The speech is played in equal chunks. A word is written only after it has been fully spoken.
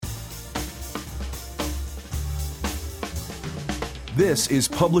This is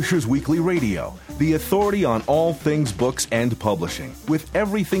Publishers Weekly Radio, the authority on all things books and publishing, with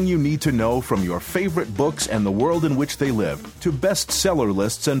everything you need to know from your favorite books and the world in which they live to bestseller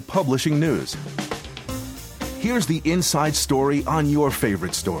lists and publishing news. Here's the inside story on your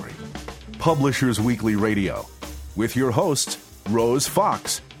favorite story. Publishers Weekly Radio, with your hosts, Rose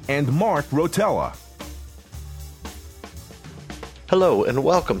Fox and Mark Rotella. Hello and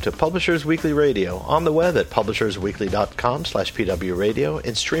welcome to Publishers Weekly Radio on the web at publishersweekly.com/pwradio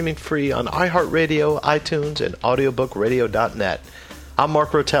and streaming free on iHeartRadio, iTunes, and audiobookradio.net. I'm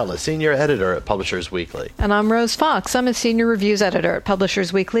Mark Rotella, Senior Editor at Publishers Weekly. And I'm Rose Fox. I'm a Senior Reviews Editor at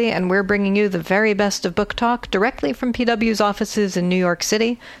Publishers Weekly, and we're bringing you the very best of book talk directly from PW's offices in New York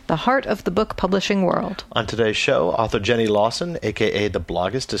City, the heart of the book publishing world. On today's show, author Jenny Lawson, a.k.a. The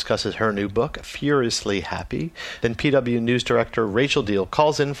Bloggist, discusses her new book, Furiously Happy. Then PW News Director Rachel Deal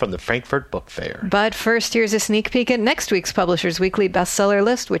calls in from the Frankfurt Book Fair. But first, here's a sneak peek at next week's Publishers Weekly bestseller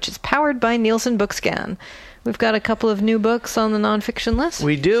list, which is powered by Nielsen Bookscan. We've got a couple of new books on the nonfiction list.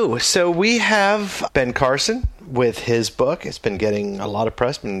 We do. So we have Ben Carson with his book. It's been getting a lot of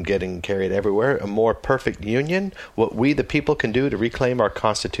press, been getting carried everywhere. A More Perfect Union, What We the People Can Do to Reclaim Our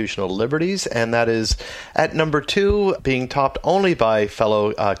Constitutional Liberties. And that is at number 2, being topped only by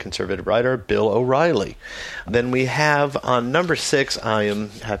fellow conservative writer Bill O'Reilly. Then we have on number 6, I am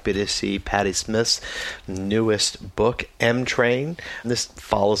happy to see Patti Smith's newest book, M Train. This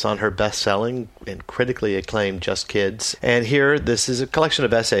follows on her best-selling and critically acclaimed Just Kids. And here, this is a collection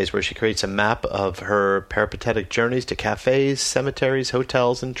of essays where she creates a map of her peripatetic journeys to cafes, cemeteries,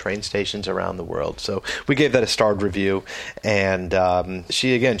 hotels, and train stations around the world. So we gave that a starred review. And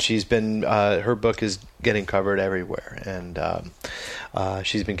she's been, her book is getting covered everywhere. And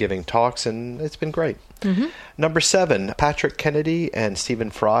she's been giving talks, and it's been great. Mm-hmm. Number 7, Patrick Kennedy and Stephen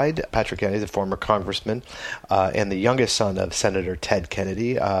Fried. Patrick Kennedy, the former congressman, and the youngest son of Senator Ted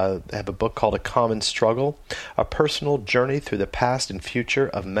Kennedy, have a book called A Common Struggle, A Personal Journey Through the Past and Future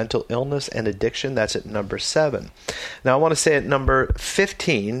of Mental Illness and Addiction. That's at number 7. Now, I want to say at number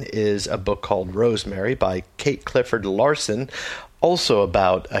 15 is a book called Rosemary by Kate Clifford Larson, also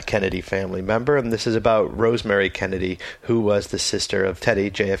about a Kennedy family member, and this is about Rosemary Kennedy, who was the sister of Teddy,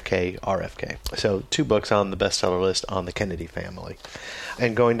 JFK, RFK. So 2 books on the bestseller list on the Kennedy family.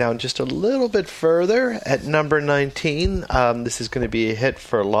 And going down just a little bit further, at number 19, this is going to be a hit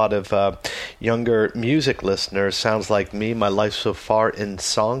for a lot of younger music listeners. Sounds Like Me, My Life So Far in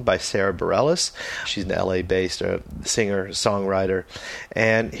Song by Sarah Bareilles. She's an LA-based singer, songwriter.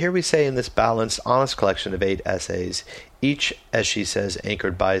 And here we say in this balanced, honest collection of 8 essays, each, as she says,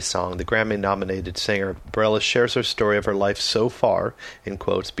 anchored by a song, the Grammy-nominated singer Bareilles shares her story of her life so far, in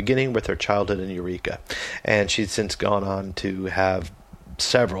quotes, beginning with her childhood in Eureka. And she's since gone on to have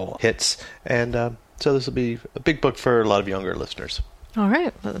several hits, and so this will be a big book for a lot of younger listeners. All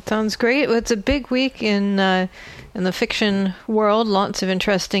right. Well, that sounds great. Well, it's a big week in the fiction world. Lots of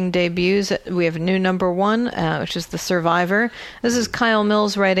interesting debuts. We have a new number 1, which is The Survivor. This is Kyle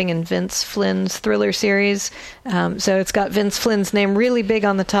Mills writing in Vince Flynn's thriller series. So it's got Vince Flynn's name really big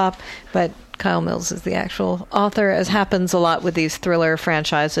on the top, but Kyle Mills is the actual author, as happens a lot with these thriller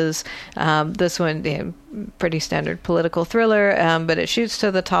franchises. This one, pretty standard political thriller, but it shoots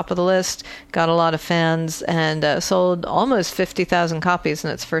to the top of the list, got a lot of fans, and sold almost 50,000 copies in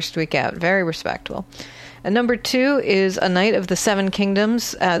its first week out. Very respectable. And number 2 is A Night of the Seven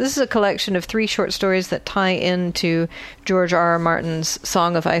Kingdoms. This is a collection of 3 short stories that tie into George R.R. Martin's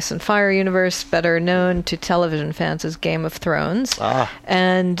Song of Ice and Fire universe, better known to television fans as Game of Thrones.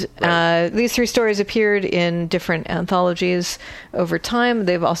 And these 3 stories appeared in different anthologies over time.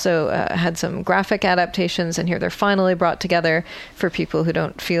 They've also had some graphic adaptations, and here they're finally brought together for people who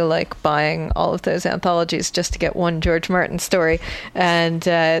don't feel like buying all of those anthologies just to get one George Martin story. And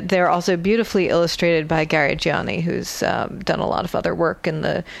they're also beautifully illustrated by Gary Gianni, who's done a lot of other work in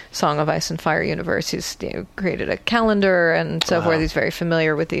the Song of Ice and Fire universe. He's created a calendar and so forth. He's very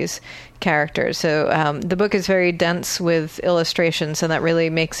familiar with these characters. So the book is very dense with illustrations, and that really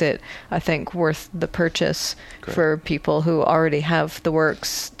makes it, I think, worth the purchase for people who already have the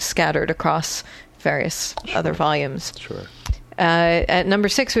works scattered across various other volumes. Sure. At number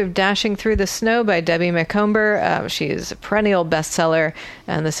 6, we have Dashing Through the Snow by Debbie Macomber. She is a perennial bestseller,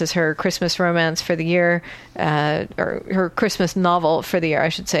 and this is her Christmas romance for the year, or her Christmas novel for the year, I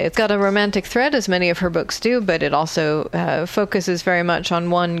should say. It's got a romantic thread, as many of her books do, but it also focuses very much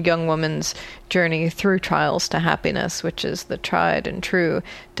on one young woman's journey through trials to happiness, which is the tried and true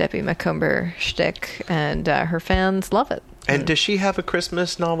Debbie Macomber shtick, and her fans love it. And does she have a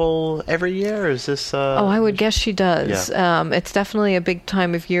Christmas novel every year, or is this... I would guess she does. Yeah. It's definitely a big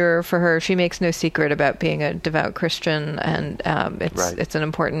time of year for her. She makes no secret about being a devout Christian, and it's an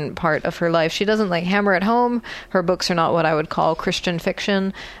important part of her life. She doesn't hammer it home. Her books are not what I would call Christian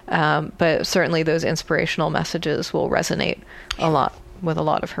fiction, but certainly those inspirational messages will resonate a lot with a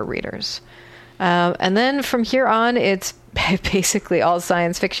lot of her readers. And then from here on, it's basically all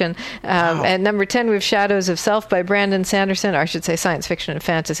science fiction. At number 10, we have Shadows of Self by Brandon Sanderson, or I should say science fiction and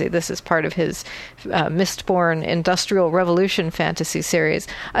fantasy. This is part of his Mistborn Industrial Revolution fantasy series.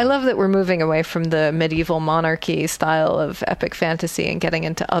 I love that we're moving away from the medieval monarchy style of epic fantasy and getting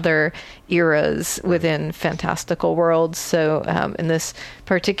into other eras within fantastical worlds. So in this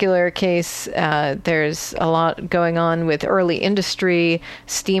particular case, there's a lot going on with early industry,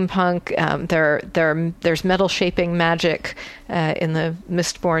 steampunk. There's metal shaping magic in the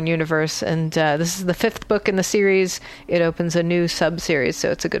Mistborn universe, and this is the 5th book in the series. It opens a new sub-series, so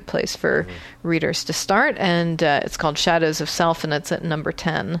it's a good place for readers to start, and it's called Shadows of Self, and it's at number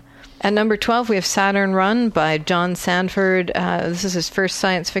 10. At number 12, we have Saturn Run by John Sandford. This is his first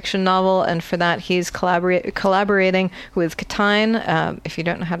science fiction novel, and for that he's collaborating with Ctein. If you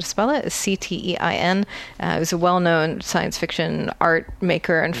don't know how to spell it, it's Ctein. He's a well-known science fiction art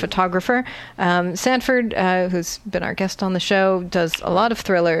maker and photographer. Sandford, who's been our guest on the show, does a lot of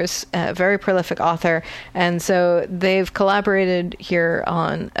thrillers, a very prolific author, and so they've collaborated here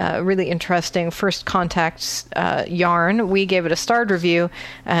on a really interesting First Contacts yarn. We gave it a starred review,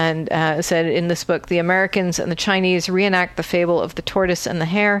 and said in this book, the Americans and the Chinese reenact the fable of the tortoise and the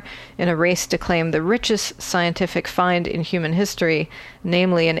hare in a race to claim the richest scientific find in human history,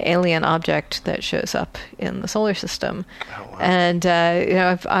 namely an alien object that shows up in the solar system. Oh, wow. And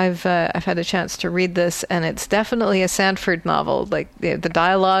I've had a chance to read this, and it's definitely a Sandford novel. The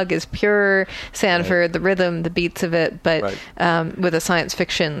dialogue is pure Sandford, right. The rhythm, the beats of it, but with a science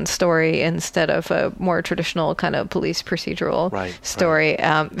fiction story instead of a more traditional kind of police procedural story.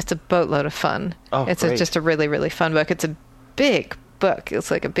 Right. It's a boatload of fun. It's just a really, really fun book. It's a big book. It's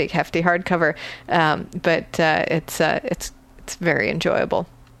like a big, hefty hardcover, but it's very enjoyable.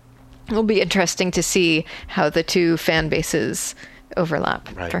 It'll be interesting to see how the two fan bases overlap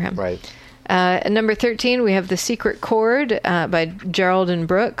for him. Right. At number 13, we have The Secret Chord by Geraldine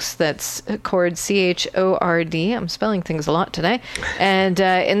Brooks. That's chord C-H-O-R-D. I'm spelling things a lot today. And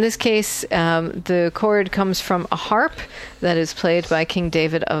in this case, the chord comes from a harp that is played by King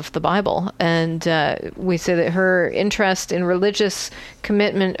David of the Bible. And we say that her interest in religious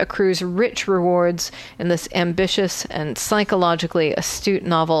commitment accrues rich rewards in this ambitious and psychologically astute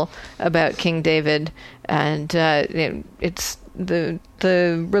novel about King David. And it's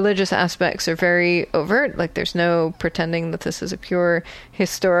the religious aspects are very overt. There's no pretending that this is a pure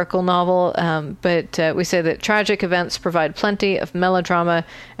historical novel, but we say that tragic events provide plenty of melodrama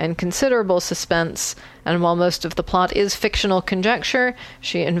and considerable suspense, and while most of the plot is fictional conjecture,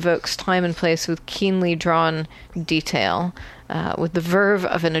 she invokes time and place with keenly drawn detail, with the verve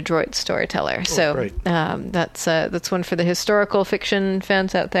of an adroit storyteller. That's one for the historical fiction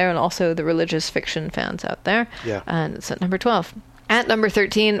fans out there, and also the religious fiction fans out there. Yeah. And it's at number 12. At number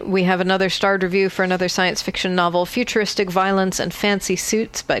 13, we have another starred review for another science fiction novel, Futuristic Violence and Fancy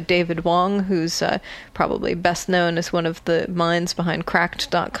Suits by David Wong, who's probably best known as one of the minds behind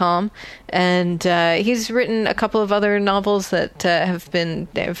Cracked.com. And he's written a couple of other novels that have been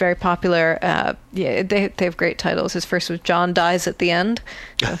very popular. They have great titles. His first was John Dies at the End.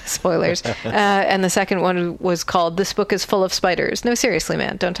 Spoilers. And the second one was called This Book is Full of Spiders. No, seriously,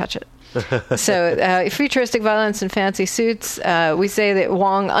 man, don't touch it. So, Futuristic Violence and Fancy Suits, we say that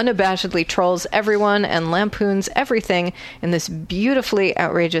Wong unabashedly trolls everyone and lampoons everything in this beautifully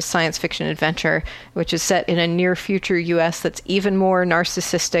outrageous science fiction adventure, which is set in a near-future U.S. that's even more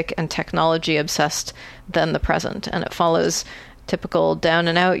narcissistic and technology-obsessed than the present. And it follows typical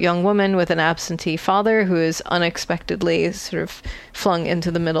down-and-out young woman with an absentee father who is unexpectedly sort of flung into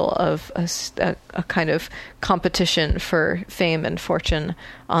the middle of a kind of competition for fame and fortune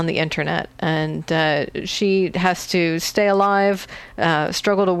on the internet. And she has to stay alive,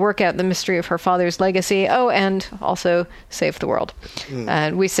 struggle to work out the mystery of her father's legacy, and also save the world.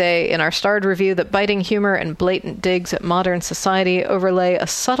 And we say in our starred review that biting humor and blatant digs at modern society overlay a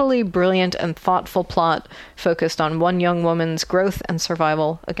subtly brilliant and thoughtful plot focused on one young woman's growth and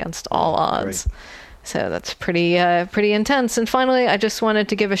survival against all odds. So that's pretty intense. And finally, I just wanted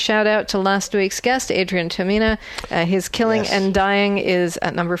to give a shout out to last week's guest, Adrian Tomina. His Killing and Dying is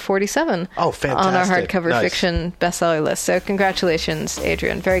at number 47 on our hardcover fiction bestseller list. So congratulations,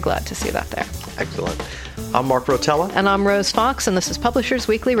 Adrian. Very glad to see that there. Excellent. I'm Mark Rotella. And I'm Rose Fox, and this is Publishers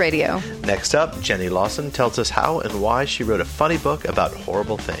Weekly Radio. Next up, Jenny Lawson tells us how and why she wrote a funny book about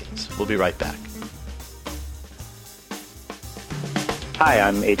horrible things. We'll be right back. Hi,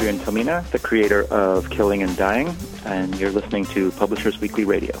 I'm Adrian Tomina, the creator of Killing and Dying, and you're listening to Publishers Weekly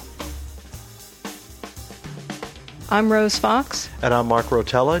Radio. I'm Rose Fox. And I'm Mark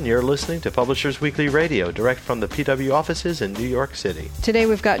Rotella, and you're listening to Publishers Weekly Radio, direct from the PW offices in New York City. Today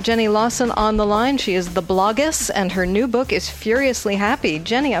we've got Jenny Lawson on the line. She is the bloggess, and her new book is Furiously Happy.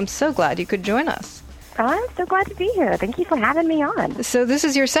 Jenny, I'm so glad you could join us. I'm so glad to be here. Thank you for having me on. So this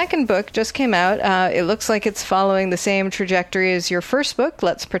is your second book, just came out. It looks like it's following the same trajectory as your first book,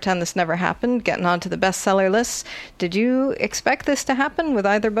 Let's Pretend This Never Happened, getting onto the bestseller lists. Did you expect this to happen with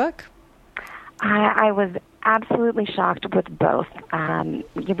either book? I was absolutely shocked with both.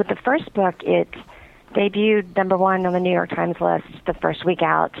 With the first book, it debuted number one on the New York Times list the first week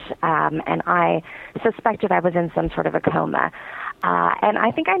out, and I suspected I was in some sort of a coma. And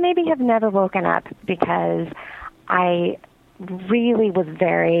I think I maybe have never woken up because I really was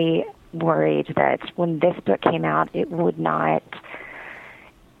very worried that when this book came out, it wouldn't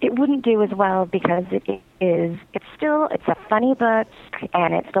do as well because it's a funny book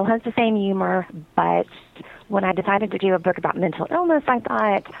and it still has the same humor. But when I decided to do a book about mental illness, I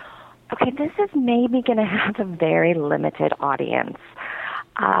thought, okay, this is maybe going to have a very limited audience.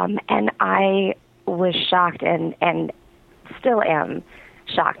 And I was shocked and still am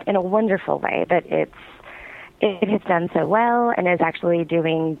shocked in a wonderful way that it has done so well and is actually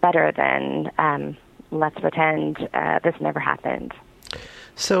doing better than Let's Pretend This Never Happened.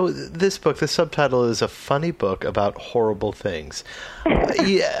 So this book, the subtitle is A Funny Book About Horrible Things,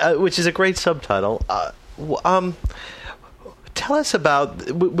 which is a great subtitle. Tell us about,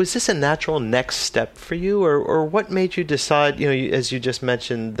 was this a natural next step for you, or what made you decide, as you just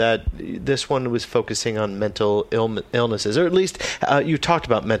mentioned, that this one was focusing on mental illnesses, or at least you talked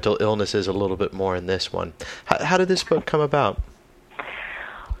about mental illnesses a little bit more in this one. How did this book come about?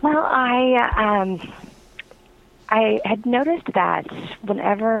 Well, I had noticed that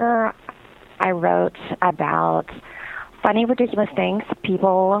whenever I wrote about funny, ridiculous things,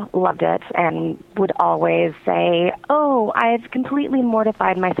 people loved it and would always say, oh, I've completely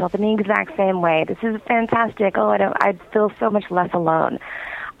mortified myself in the exact same way. This is fantastic. Oh, I feel so much less alone.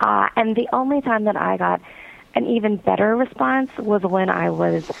 And the only time that I got an even better response was when I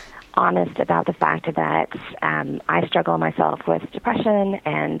was honest about the fact that I struggle myself with depression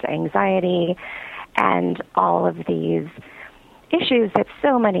and anxiety and all of these issues that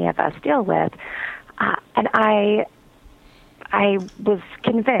so many of us deal with. And I was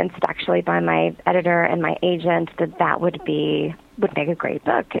convinced, actually, by my editor and my agent that would make a great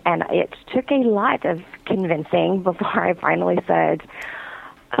book. And it took a lot of convincing before I finally said,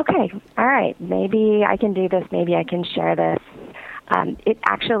 okay, all right, maybe I can do this, maybe I can share this. It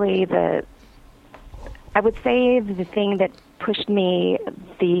actually, I would say the thing that pushed me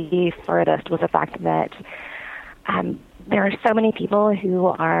the furthest was the fact that there are so many people who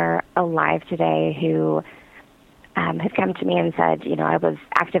are alive today who have come to me and said, I was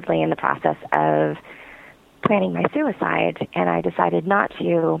actively in the process of planning my suicide, and I decided not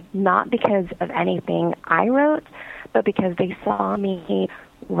to, not because of anything I wrote, but because they saw me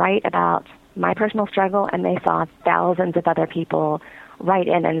write about my personal struggle, and they saw thousands of other people write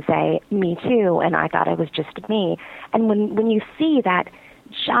in and say, me too, and I thought it was just me. And when you see that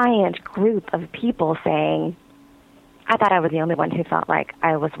giant group of people saying, I thought I was the only one who felt like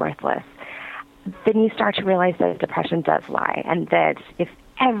I was worthless, then you start to realize that depression does lie, and that if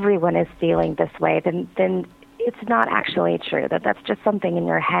everyone is feeling this way, then it's not actually true, that's just something in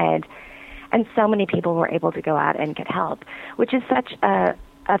your head. And so many people were able to go out and get help, which is such a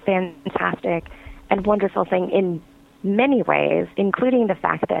fantastic and wonderful thing in many ways, including the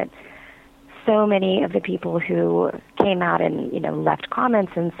fact that so many of the people who came out and left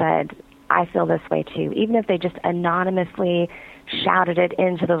comments and said, I feel this way too, even if they just anonymously shouted it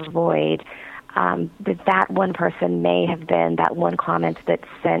into the void, that one person may have been that one comment that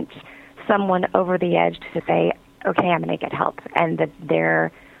sent someone over the edge to say, okay, I'm going to get help, and that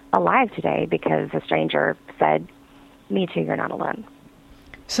they're alive today because a stranger said, me too, you're not alone.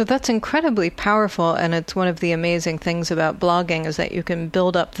 So that's incredibly powerful, and it's one of the amazing things about blogging is that you can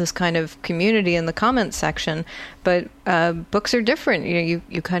build up this kind of community in the comments section. But books are different.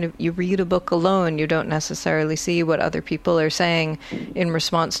 You read a book alone. You don't necessarily see what other people are saying in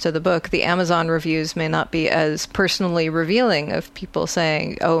response to the book. The Amazon reviews may not be as personally revealing of people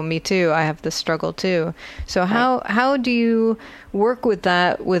saying, "Oh, me too. I have this struggle too." So how do you work with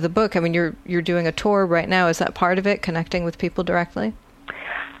that with a book? I mean, you're doing a tour right now. Is that part of it, connecting with people directly?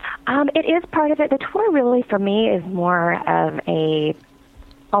 It is part of it. The tour really, for me, is more of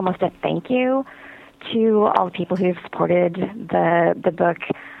almost a thank you to all the people who've supported the book.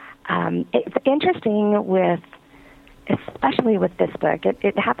 It's interesting especially with this book.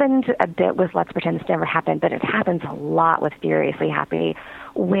 It happened a bit with Let's Pretend This Never Happened, but it happens a lot with Furiously Happy,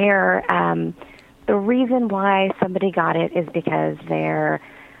 where the reason why somebody got it is because their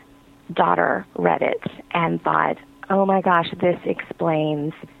daughter read it and thought, oh my gosh, this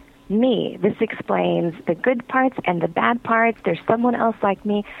explains me. This explains the good parts and the bad parts. There's someone else like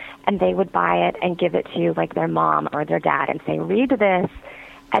me, and they would buy it and give it to like their mom or their dad and say, read this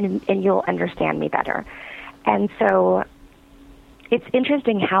and you'll understand me better. And so it's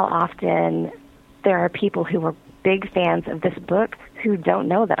interesting how often there are people who are big fans of this book who don't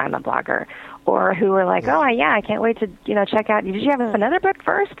know that I'm a blogger, or who are like, oh yeah, I can't wait to, check out, did you have another book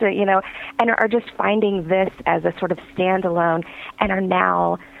first? And are just finding this as a sort of standalone and are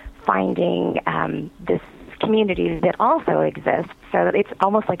now finding this community that also exists, so that it's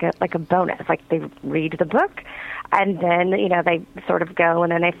almost like a bonus. Like they read the book, and then they sort of go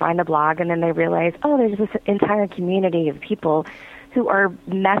and then they find the blog, and then they realize, oh, there's this entire community of people who are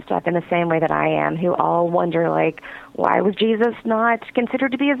messed up in the same way that I am, who all wonder, like, why was Jesus not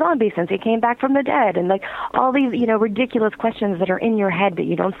considered to be a zombie since he came back from the dead? And like all these ridiculous questions that are in your head, but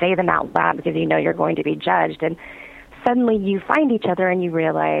you don't say them out loud because you know you're going to be judged. And suddenly you find each other and you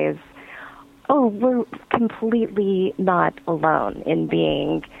realize, oh, we're completely not alone in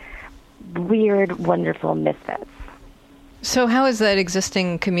being weird, wonderful misfits. So how is that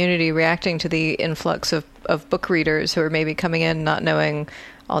existing community reacting to the influx of book readers who are maybe coming in not knowing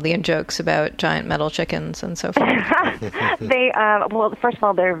all the in-jokes about giant metal chickens and so forth? Well, first of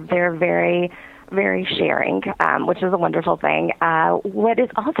all, they're very, very sharing, which is a wonderful thing. What is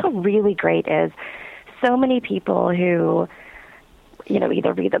also really great is so many people who,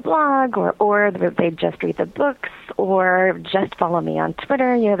 either read the blog or they just read the books or just follow me on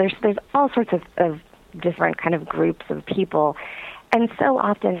Twitter. There's all sorts of different kind of groups of people. And so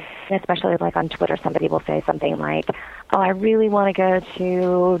often, especially like on Twitter, somebody will say something like, oh, I really want to go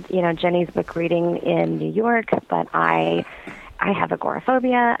to, Jenny's book reading in New York, but I have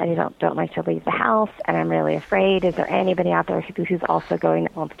agoraphobia and I don't like to leave the house and I'm really afraid. Is there anybody out there who's also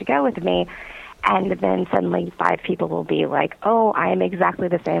wants to go with me? And then suddenly 5 people will be like, oh, I'm exactly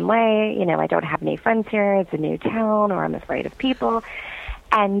the same way. I don't have any friends here. It's a new town, or I'm afraid of people.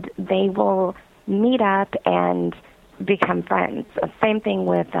 And they will meet up and become friends. Same thing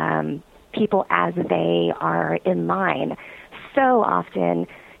with people as they are in line. So often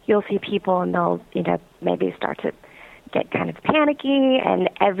you'll see people and they'll, maybe start to get kind of panicky, and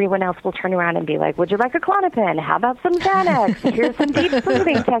everyone else will turn around and be like, would you like a Klonopin? How about some Xanax? Here's some deep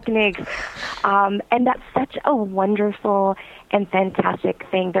breathing techniques. And that's such a wonderful and fantastic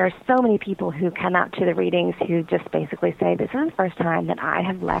thing. There are so many people who come out to the readings who just basically say, this is the first time that I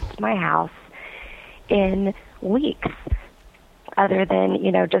have left my house in weeks, other than,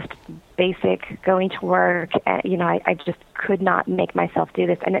 just basic going to work. I just could not make myself do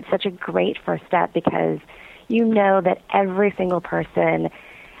this. And it's such a great first step because you know that every single person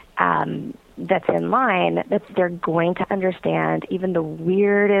that's in line, that they're going to understand even the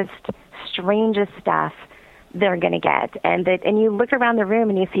weirdest, strangest stuff they're going to get. And you look around the room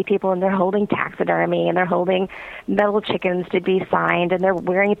and you see people and they're holding taxidermy and they're holding metal chickens to be signed and they're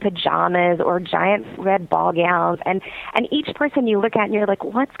wearing pajamas or giant red ball gowns. And each person you look at and you're like,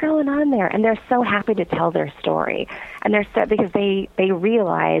 what's going on there? And they're so happy to tell their story. And they're so, because they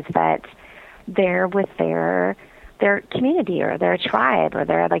realize that they're with their community or their tribe, or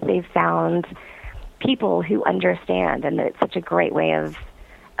they've found people who understand, and it's such a great way of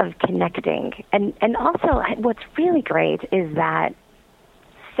connecting. And also what's really great is that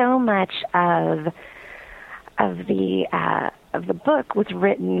so much of the book was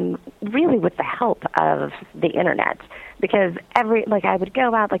written really with the help of the internet, because I would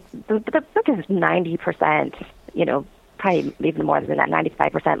go out, like the book is 90%, probably even more than that,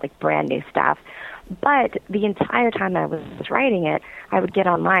 95% like brand new stuff. But the entire time I was writing it, I would get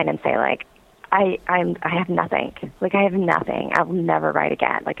online and say, like, I have nothing. Like, I have nothing. I will never write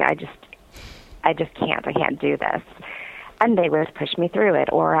again. Like, I just can't. I can't do this. and they would push me through it.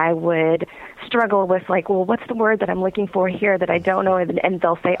 Or I would struggle with, like, well, what's the word that I'm looking for here that I don't know? And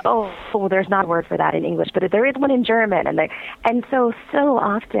they'll say, oh, well, there's not a word for that in English, but there is one in German. And so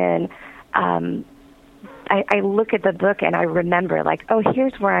often I look at the book and I remember, like, oh,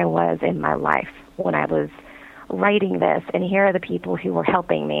 here's where I was in my life when I was writing this, and here are the people who were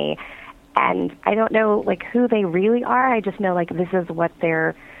helping me. And I don't know, like, who they really are. I just know, like, this is what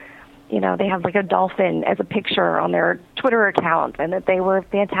they're, they have, like, a dolphin as a picture on their Twitter account, and that they were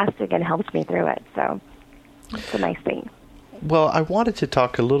fantastic and helped me through it. So it's a nice thing. Well, I wanted to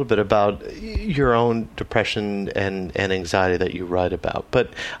talk a little bit about your own depression and anxiety that you write about.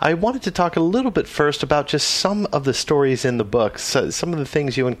 But I wanted to talk a little bit first about just some of the stories in the book, some of the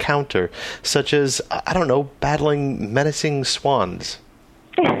things you encounter, such as, I don't know, battling menacing swans.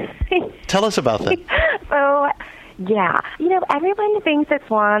 Tell us about that. So, yeah. Everyone thinks that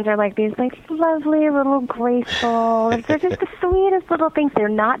swans are like these, like, lovely little graceful. They're just the sweetest little things. They're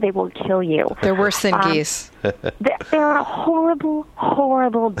not. They will kill you. They're worse than geese. They're horrible,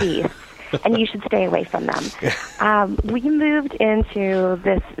 horrible beasts, and you should stay away from them. We moved into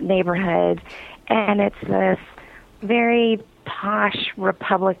this neighborhood, and it's this very posh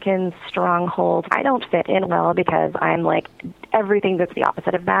Republican stronghold. I don't fit in well because I'm like everything that's the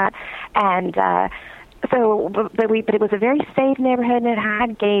opposite of that. And but it was a very safe neighborhood, and it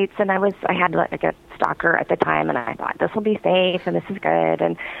had gates, and I had like a stalker at the time, and I thought, this will be safe and this is good.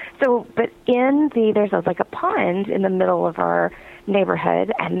 And so, but there's like a pond in the middle of our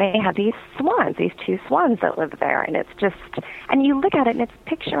neighborhood, and they have these swans, these two swans that live there, and it's just, and you look at it and it's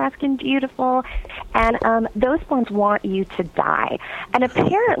picturesque and beautiful, and those swans want you to die. And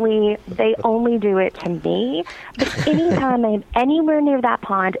apparently they only do it to me, but anytime I'm anywhere near that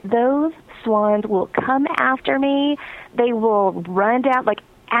pond, those swans will come after me. They will run down, like,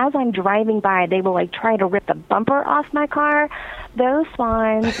 as I'm driving by, they will, like, try to rip the bumper off my car. Those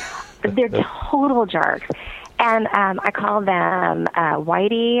swans, they're total jerks. And I call them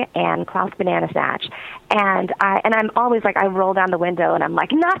Whitey and Klaus Banana Snatch. And I'm always like, I roll down the window and I'm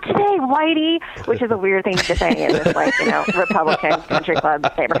like, not today, Whitey, which is a weird thing to say in this, like, Republican country club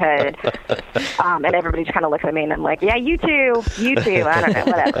neighborhood. And everybody just kind of looks at me and I'm like, yeah, you too. I don't know,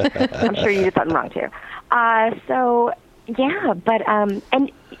 whatever. I'm sure you did something wrong too. So yeah, but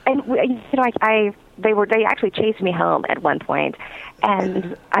they actually chased me home at one point,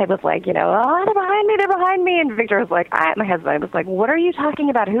 and I was like, oh, they're behind me, and Victor was like, my husband was like, what are you talking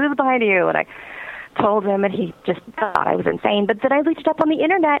about? Who's behind you? And I told him, and he just thought I was insane. But then I looked it up on the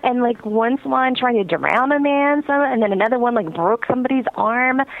internet, and like one swan tried to drown a man, and then another one like broke somebody's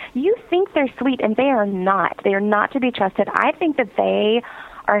arm. You think they're sweet, and they are not. They are not to be trusted. I think that they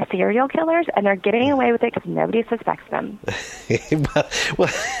are serial killers, and they're getting away with it because nobody suspects them.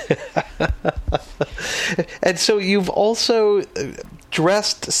 And so you've also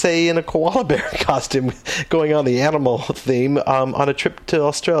dressed, say, in a koala bear costume, going on the animal theme, on a trip to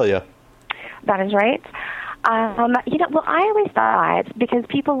Australia. That is right. Well, I always thought, because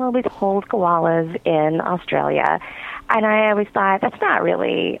people always hold koalas in Australia, and I always thought that's not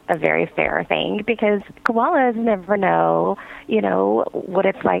really a very fair thing, because koalas never know, what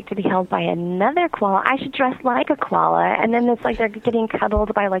it's like to be held by another koala. I should dress like a koala, and then it's like they're getting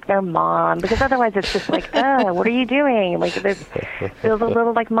cuddled by, like, their mom, because otherwise it's just like, what are you doing? Like, this feels a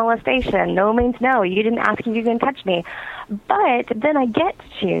little like molestation. No means no. You didn't ask if you can touch me. But then I get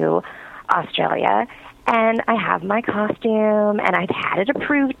to Australia, and I have my costume, and I'd had it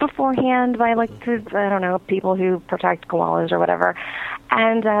approved beforehand by, like, people who protect koalas or whatever.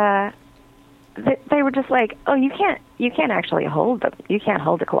 And they were just like, oh, you can't actually hold them. You can't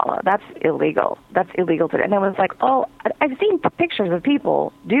hold a koala. That's illegal. That's illegal to do. And I was like, oh, I've seen pictures of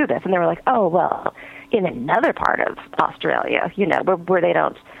people do this. And they were like, oh, well, in another part of Australia, where they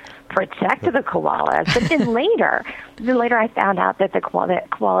don't protect the koalas. But then later I found out that the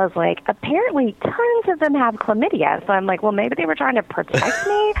koalas, like, apparently tons of them have chlamydia. So I'm like, well, maybe they were trying to protect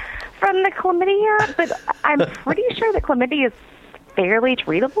me from the chlamydia, but I'm pretty sure that chlamydia is fairly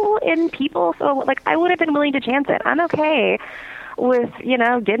treatable in people. So, like, I would have been willing to chance it. I'm okay with,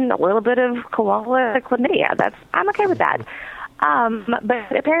 getting a little bit of koala chlamydia. I'm okay with that.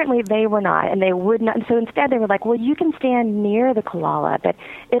 But apparently they were not, and they would not. So instead they were like, well, you can stand near the koala, but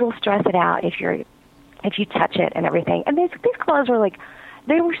it'll stress it out if you touch it and everything. And these koalas were like,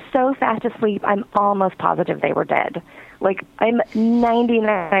 they were so fast asleep, I'm almost positive they were dead. Like, I'm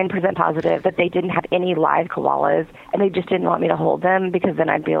 99% positive that they didn't have any live koalas, and they just didn't want me to hold them, because then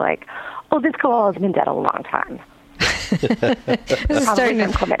I'd be like, oh, this koala's been dead a long time. This is starting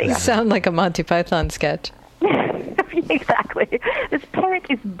to sound like a Monty Python sketch. Exactly. This parrot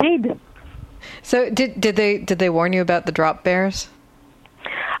is dead. So did they warn you about the drop bears?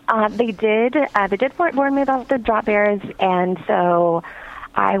 They did. They did warn me about the drop bears, and so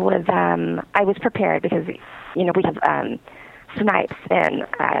I was prepared because we have snipes in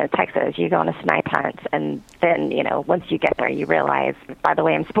Texas. You go on a snipe hunt, and then once you get there, you realize. By the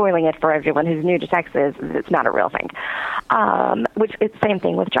way, I'm spoiling it for everyone who's new to Texas. It's not a real thing. Which it's the same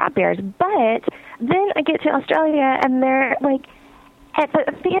thing with drop bears. But then I get to Australia, and they're like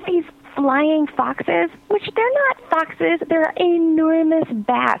they have these flying foxes, which they're not foxes. They're enormous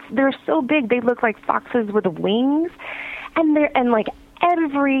bats. They're so big they look like foxes with wings, and like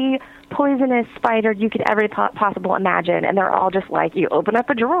every poisonous spider you could ever possible imagine, and they're all just like, you open up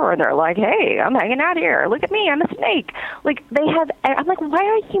a drawer and they're like, hey, I'm hanging out here, look at me, I'm a snake. Like I'm like, why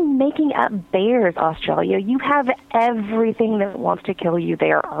are you making up bears, Australia? You have everything that wants to kill you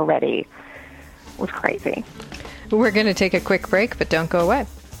there already. It was crazy. We're going to take a quick break, but don't go away.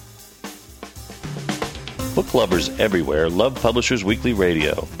 Book lovers everywhere love Publishers Weekly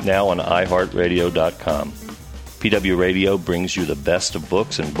Radio, now on iHeartRadio.com. PW Radio brings you the best of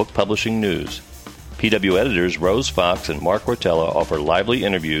books and book publishing news. PW editors Rose Fox and Mark Rotella offer lively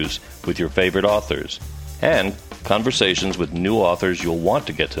interviews with your favorite authors and conversations with new authors you'll want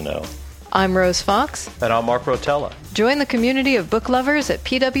to get to know. I'm Rose Fox. And I'm Mark Rotella. Join the community of book lovers at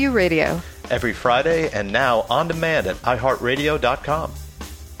PW Radio. Every Friday and now on demand at iHeartRadio.com.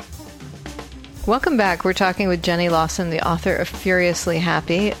 Welcome back. We're talking with Jenny Lawson, the author of Furiously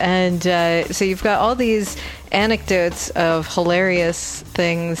Happy. And so you've got all these anecdotes of hilarious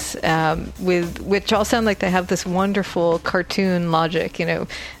things which all sound like they have this wonderful cartoon logic.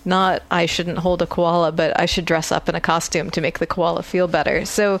 Not I shouldn't hold a koala, but I should dress up in a costume to make the koala feel better.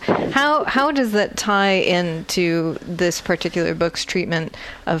 So how does that tie into this particular book's treatment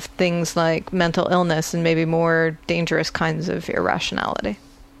of things like mental illness and maybe more dangerous kinds of irrationality?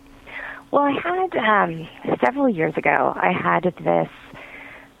 Well, I had, several years ago, I had this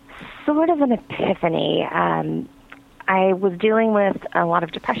sort of an epiphany. I was dealing with a lot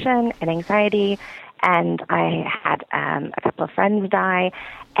of depression and anxiety, and I had a couple of friends die,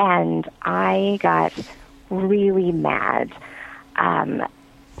 and I got really mad.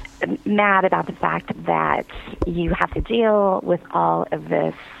 Mad about the fact that you have to deal with all of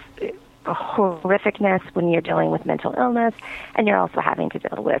this horrificness when you're dealing with mental illness, and you're also having to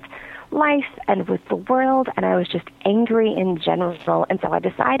deal with life and with the world, and I was just angry in general. And so I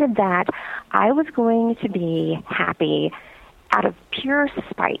decided that I was going to be happy out of pure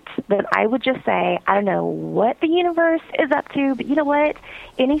spite, that I would just say, I don't know what the universe is up to, but you know what?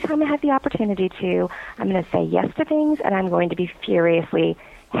 Anytime I have the opportunity to, I'm going to say yes to things, and I'm going to be furiously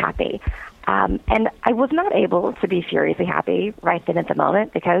happy. And I was not able to be furiously happy right then at the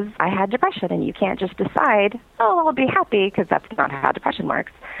moment because I had depression, and you can't just decide, oh, I'll be happy, because that's not how depression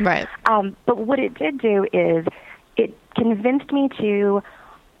works. Right. But what it did do is it convinced me to,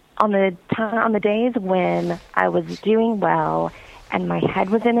 on the days when I was doing well and my head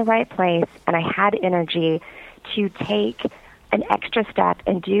was in the right place and I had energy, to take an extra step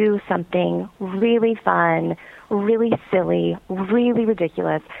and do something really fun, really silly, really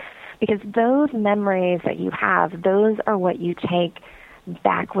ridiculous. Because those memories that you have, those are what you take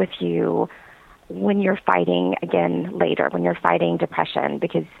back with you when you're fighting again later, when you're fighting depression.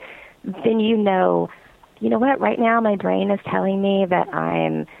 Because then you know what, right now my brain is telling me that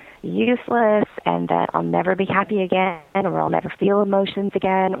I'm useless and that I'll never be happy again, or I'll never feel emotions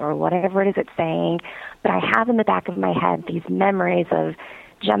again, or whatever it is it's saying. But I have in the back of my head these memories of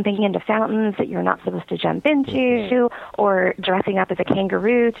jumping into fountains that you're not supposed to jump into, or dressing up as a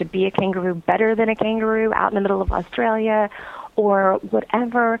kangaroo to be a kangaroo better than a kangaroo out in the middle of Australia, or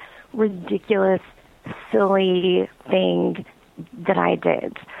whatever ridiculous, silly thing that I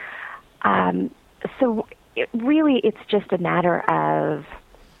did. So it's just a matter of,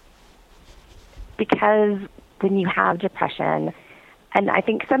 because when you have depression, and I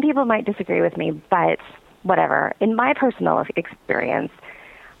think some people might disagree with me, but whatever, in my personal experience,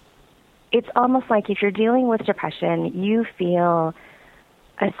 it's almost like if you're dealing with depression, you feel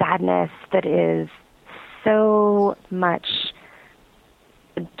a sadness that is so much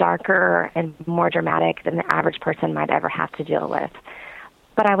darker and more dramatic than the average person might ever have to deal with.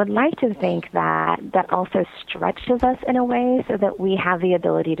 But I would like to think that that also stretches us in a way so that we have the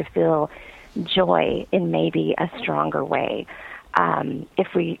ability to feel joy in maybe a stronger way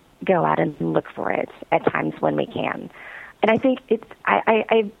if we go out and look for it at times when we can. And I think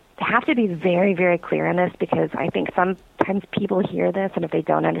I have to be very, very clear on this, because I think sometimes people hear this, and if they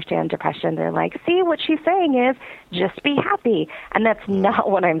don't understand depression, they're like, see, what she's saying is just be happy. And that's not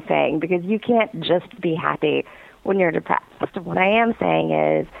what I'm saying, because you can't just be happy when you're depressed. What I am saying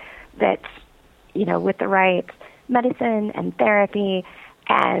is that with the right medicine and therapy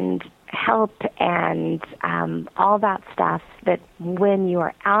and help and all that stuff, that when you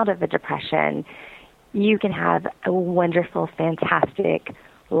are out of a depression, you can have a wonderful, fantastic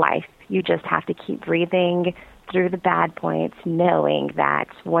life. You just have to keep breathing through the bad points, knowing that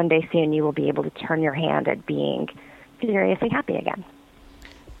one day soon you will be able to turn your hand at being furiously happy again.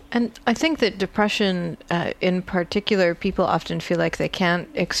 And I think that depression, in particular, people often feel like they can't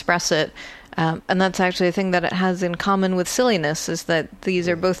express it. And that's actually a thing that it has in common with silliness, is that these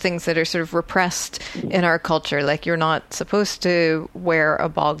are both things that are sort of repressed in our culture. Like, you're not supposed to wear a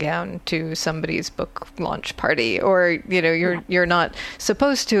ball gown to somebody's book launch party, or, you're not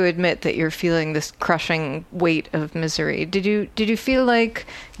supposed to admit that you're feeling this crushing weight of misery. Did you feel like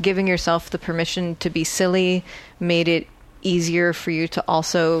giving yourself the permission to be silly made it easier for you to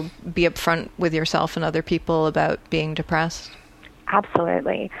also be upfront with yourself and other people about being depressed?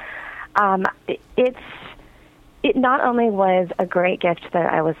 Absolutely. It not only was a great gift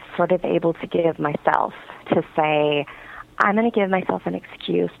that I was sort of able to give myself, to say, I'm going to give myself an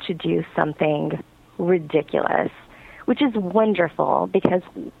excuse to do something ridiculous, which is wonderful, because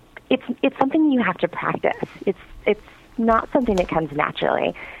it's something you have to practice. It's not something that comes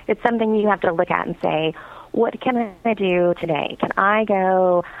naturally. It's something you have to look at and say, what can I do today?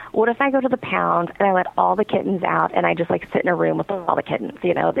 What if I go to the pound and I let all the kittens out and I just sit in a room with all the kittens,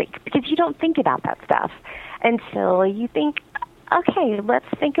 because you don't think about that stuff until you think, okay, let's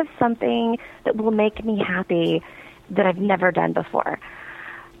think of something that will make me happy that I've never done before.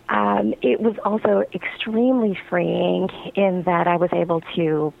 It was also extremely freeing in that I was able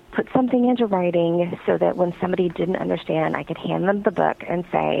to put something into writing so that when somebody didn't understand, I could hand them the book and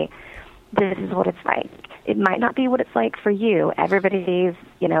say, this is what it's like. It might not be what it's like for you. Everybody's,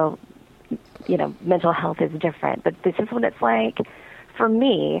 mental health is different, but this is what it's like for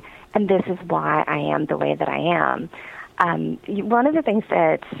me, and this is why I am the way that I am. One of the things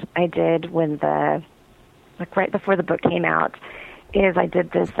that I did when right before the book came out is I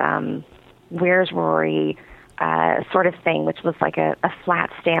did this Where's Rory sort of thing, which was like a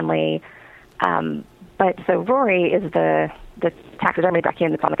flat Stanley. But so Rory is the taxidermy raccoon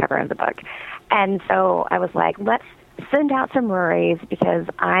that's on the cover of the book. And so I was like, let's send out some Rorys, because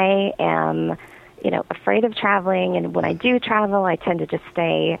I am, afraid of traveling. And when I do travel, I tend to just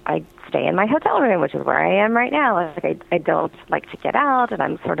stay in my hotel room, which is where I am right now. I don't like to get out, and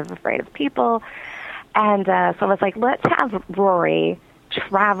I'm sort of afraid of people. And so I was like, let's have Rory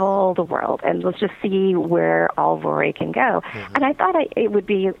travel the world, and let's just see where all Rory can go. Mm-hmm. And I thought it would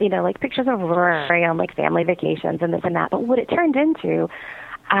be, pictures of Rory on family vacations and this and that. But what it turned into,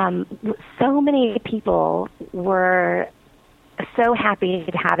 so many people were so happy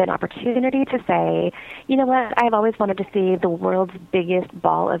to have an opportunity to say, you know what, I've always wanted to see the world's biggest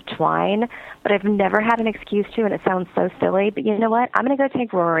ball of twine, but I've never had an excuse to, and it sounds so silly, but you know what, I'm going to go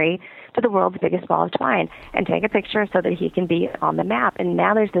take Rory to the world's biggest ball of twine and take a picture so that he can be on the map. And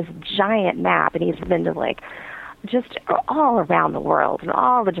now there's this giant map, and he's been to just all around the world and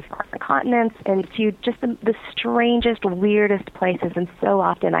all the different continents, and to just the strangest, weirdest places. And so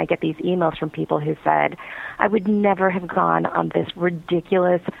often I get these emails from people who said, I would never have gone on this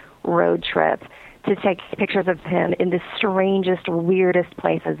ridiculous road trip to take pictures of him in the strangest, weirdest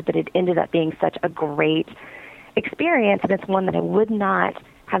places, but it ended up being such a great experience, and it's one that I would not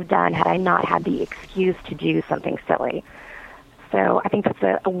have done had I not had the excuse to do something silly. So I think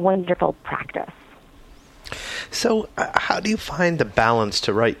that's a wonderful practice. So how do you find the balance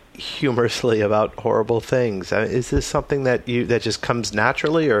to write humorously about horrible things? Is this something that just comes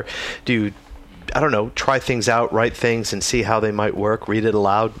naturally, or do you, try things out, write things, and see how they might work, read it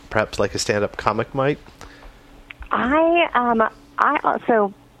aloud, perhaps like a stand-up comic might?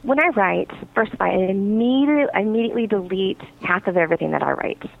 So when I write, first of all, I immediately delete half of everything that I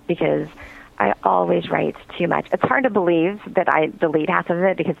write, because I always write too much. It's hard to believe that I delete half of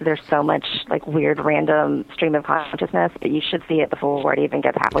it, because there's so much weird random stream of consciousness, but you should see it before it even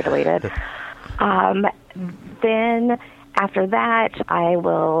gets halfway deleted. Then after that, I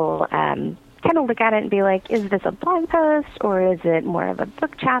will kind of look at it and be like, is this a blog post or is it more of a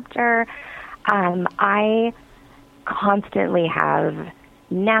book chapter? I constantly have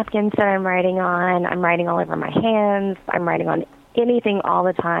napkins that I'm writing on. I'm writing all over my hands. I'm writing on anything all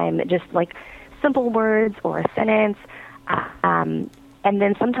the time, just simple words or a sentence. And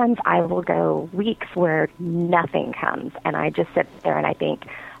then sometimes I will go weeks where nothing comes, and I just sit there and I think,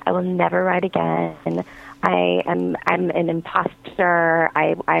 I will never write again. I'm an imposter.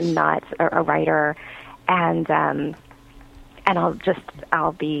 I'm not a writer, and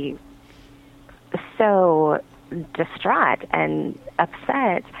I'll be so distraught and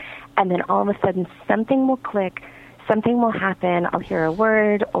upset. and then all of a sudden something will click, something will happen. I'll hear a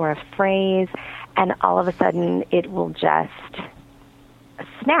word or a phrase, and all of a sudden it will just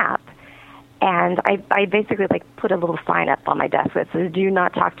snap. And I basically put a little sign up on my desk that says, do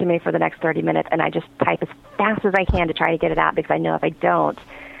not talk to me for the next 30 minutes. And I just type as fast as I can to try to get it out, because I know if I don't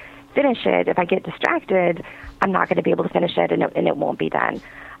finish it, if I get distracted, I'm not going to be able to finish it, and it won't be done.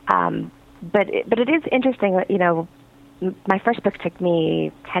 But it is interesting that, my first book took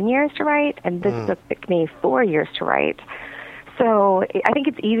me 10 years to write, and this book took me 4 years to write. So I think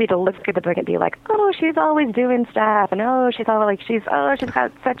it's easy to look at the book and be like, oh, she's always doing stuff, and she's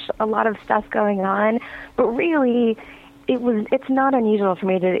got such a lot of stuff going on. But really, it's not unusual for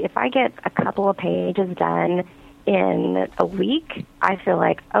me to, if I get a couple of pages done in a week, I feel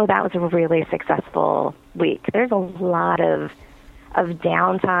like, oh, that was a really successful week. There's a lot of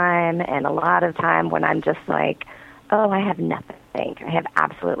downtime and a lot of time when I'm just like, oh, I have nothing. I have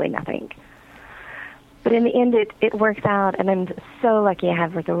absolutely nothing. But in the end, it works out, and I'm so lucky. I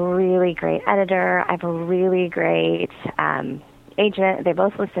have a really great editor. I have a really great agent. They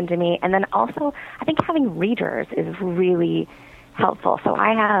both listen to me. And then also, I think having readers is really helpful. So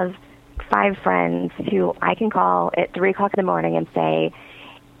I have 5 friends who I can call at 3 o'clock in the morning and say,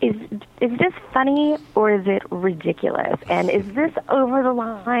 is this funny or is it ridiculous? And is this over the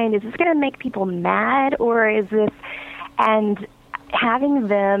line? Is this going to make people mad, or is this... And having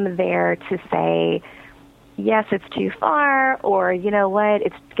them there to say, yes, it's too far, or you know what,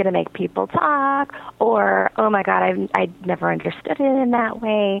 it's going to make people talk, or oh my God, I never understood it in that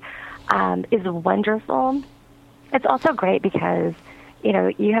way, is wonderful. It's also great because,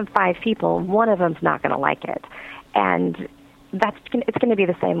 you have 5 people, one of them's not going to like it, and it's going to be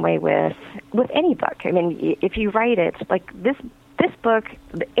the same way with any book. I mean, if you write it like this book,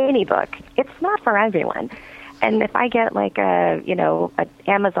 any book, it's not for everyone. And if I get an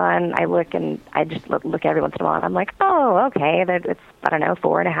Amazon, I look and I just look every once in a while, and I'm like, oh, okay, it's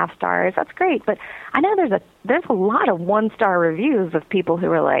 4.5 stars. That's great. But I know there's a lot of 1-star reviews of people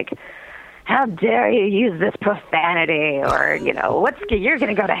who are like, how dare you use this profanity, or you're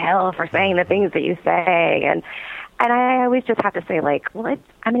going to go to hell for saying the things that you say, and I always just have to say,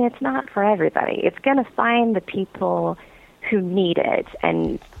 it's not for everybody. It's going to find the people who need it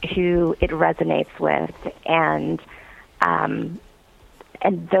and who it resonates with, and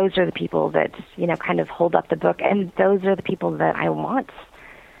those are the people that kind of hold up the book, and those are the people that I want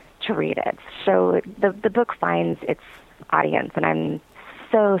to read it. So the book finds its audience, and I'm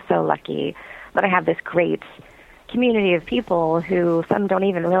so lucky that I have this great community of people who some don't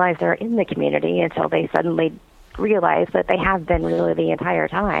even realize they're in the community until they suddenly realize that they have been really the entire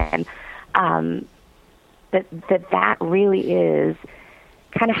time. That really is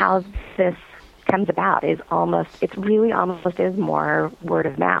kind of how this comes about. It's really almost is more word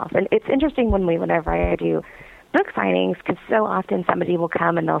of mouth. And it's interesting whenever I do book signings, because so often somebody will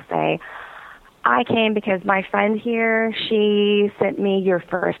come and they'll say, I came because my friend here, she sent me your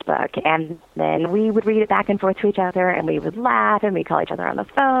first book, and then we would read it back and forth to each other, and we would laugh, and we call each other on the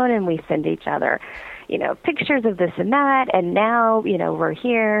phone, and we send each other, pictures of this and that, and now, we're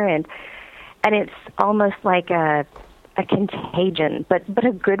here, and it's almost like a contagion, but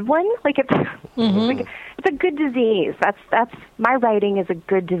a good one. It's a good disease. That's my writing is a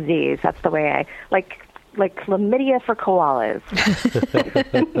good disease. That's the way I like chlamydia for koalas.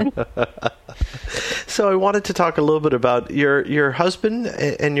 So I wanted to talk a little bit about your husband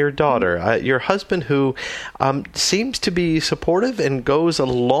and your daughter. Your husband, who seems to be supportive and goes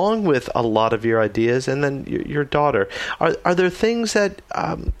along with a lot of your ideas, and then your daughter. Are there things that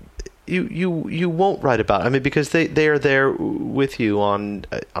you won't write about? I mean, because they are there with you on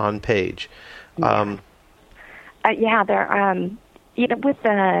page. They're with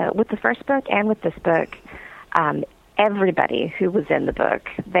the first book and with this book, everybody who was in the book,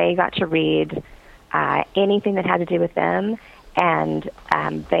 they got to read anything that had to do with them, and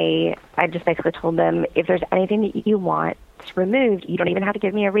I just basically told them, if there's anything that you want removed, you don't even have to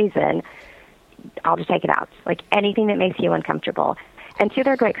give me a reason. I'll just take it out. Like anything that makes you uncomfortable. And to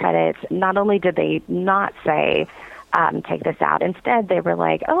their great credit, not only did they not say, take this out. Instead, they were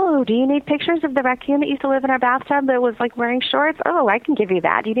like, oh, do you need pictures of the raccoon that used to live in our bathtub that was like wearing shorts? Oh, I can give you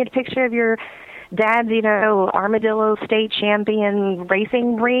that. Do you need a picture of your dad's, armadillo state champion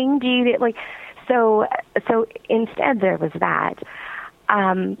racing ring? Do you like? So instead, there was that.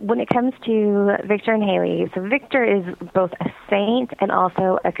 When it comes to Victor and Haley, so Victor is both a saint and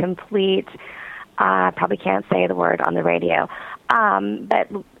also a complete. Probably can't say the word on the radio, but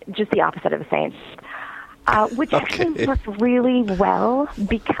just the opposite of a saint. Which actually worked really well,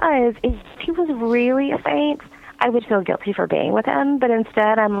 because if he was really a saint, I would feel guilty for being with him, but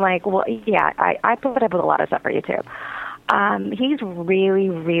instead I'm like, well, yeah, I put up with a lot of stuff for you too. He's really,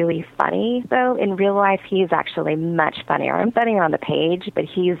 really funny, though. In real life, he's actually much funnier. I'm funnier on the page, but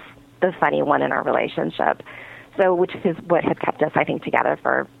he's the funny one in our relationship. So, which is what has kept us, I think, together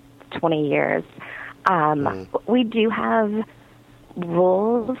for 20 years. We do have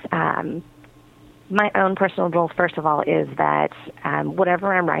rules. My own personal rule, first of all, is that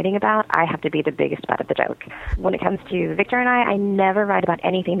whatever I'm writing about, I have to be the biggest butt of the joke. When it comes to Victor and I never write about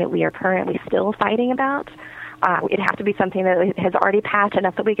anything that we are currently still fighting about. It has to be something that has already passed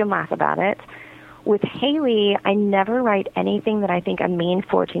enough that we can laugh about it. With Haley, I never write anything that I think a mean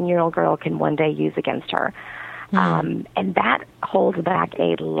 14-year-old girl can one day use against her. And that holds back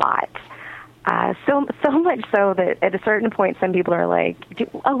a lot. So much so that at a certain point, some people are like,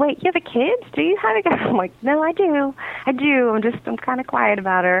 "Oh wait, you have a kid? Do you have a kid?" I'm like, "No, I do. I'm kind of quiet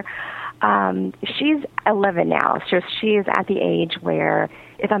about her." She's 11 now, so she is at the age where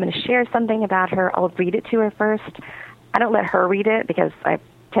if I'm going to share something about her, I'll read it to her first. I don't let her read it because I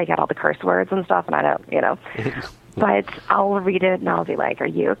take out all the curse words and stuff, and I don't, But I'll read it, and I'll be like, "Are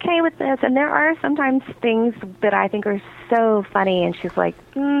you okay with this?" And there are sometimes things that I think are so funny, and she's like,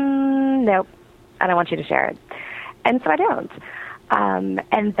 "Nope, I don't want you to share it." And so I don't.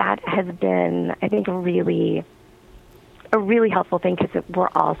 And that has been, I think, a really helpful thing because we're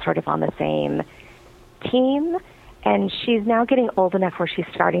all sort of on the same team. And she's now getting old enough where she's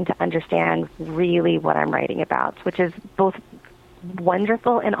starting to understand really what I'm writing about, which is both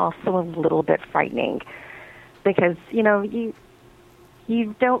wonderful and also a little bit frightening. Because, you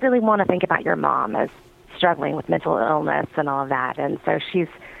don't really want to think about your mom as struggling with mental illness and all of that. And so she's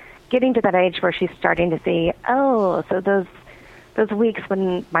getting to that age where she's starting to see, so those weeks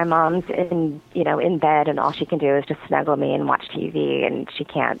when my mom's in bed and all she can do is just snuggle me and watch TV and she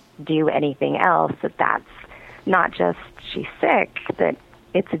can't do anything else, that's not just she's sick, that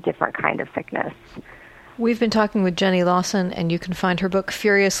it's a different kind of sickness. We've been talking with Jenny Lawson, and you can find her book,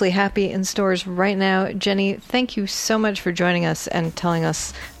 Furiously Happy, in stores right now. Jenny, thank you so much for joining us and telling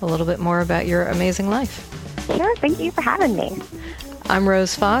us a little bit more about your amazing life. Sure, thank you for having me. I'm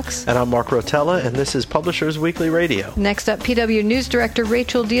Rose Fox. And I'm Mark Rotella, and this is Publishers Weekly Radio. Next up, PW News Director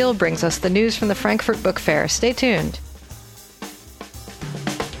Rachel Deal brings us the news from the Frankfurt Book Fair. Stay tuned.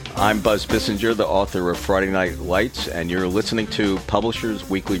 I'm Buzz Bissinger, the author of Friday Night Lights, and you're listening to Publishers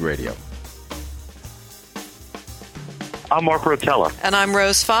Weekly Radio. I'm Mark Rotella. And I'm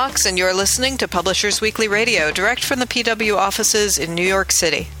Rose Fox, and you're listening to Publishers Weekly Radio, direct from the PW offices in New York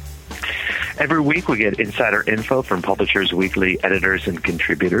City. Every week we get insider info from Publishers Weekly editors and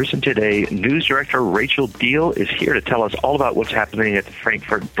contributors, and today News Director Rachel Deal is here to tell us all about what's happening at the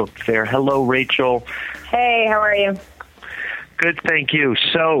Frankfurt Book Fair. Hello, Rachel. Hey, how are you? Good, thank you.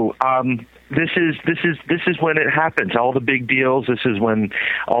 So, this is when it happens. All the big deals. This is when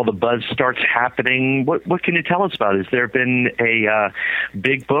all the buzz starts happening. What can you tell us about? Has there been a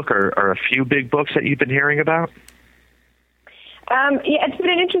big book or a few big books that you've been hearing about? Yeah, it's been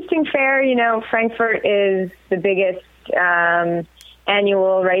an interesting fair. Frankfurt is the biggest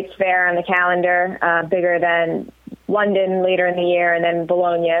annual rights fair on the calendar, bigger than London later in the year, and then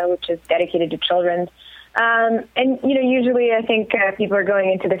Bologna, which is dedicated to children. And usually I think people are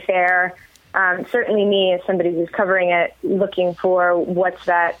going into the fair. Certainly me, as somebody who's covering it, looking for what's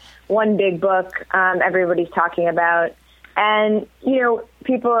that one big book everybody's talking about. And,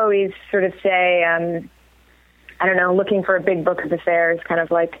 people always sort of say, looking for a big book at the fair is kind of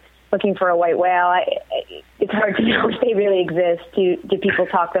like looking for a white whale. It's hard to know if they really exist. Do people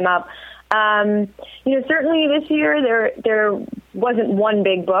talk them up? Certainly this year there wasn't one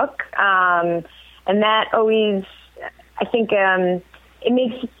big book. And that always, I think, it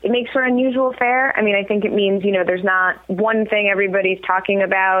makes for an unusual fair. I mean, I think it means, there's not one thing everybody's talking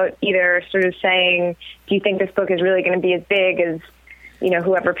about, either sort of saying, do you think this book is really going to be as big as,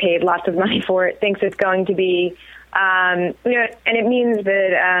 whoever paid lots of money for it thinks it's going to be. And it means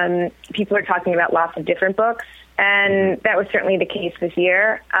that people are talking about lots of different books, and that was certainly the case this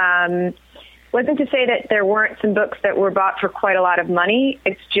year. Wasn't to say that there weren't some books that were bought for quite a lot of money.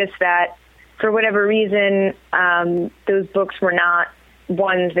 It's just that for whatever reason, those books were not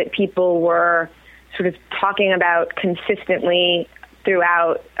ones that people were sort of talking about consistently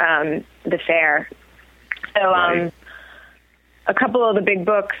throughout the fair. So a couple of the big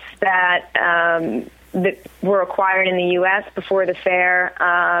books that were acquired in the U.S. before the fair,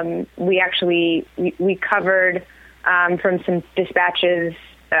 we covered from some dispatches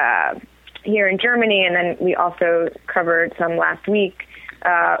here in Germany, and then we also covered some last week.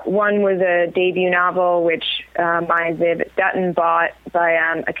 One was a debut novel, which Maya Ziv Dutton bought by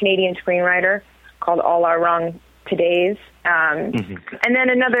a Canadian screenwriter called All Our Wrong today's. And then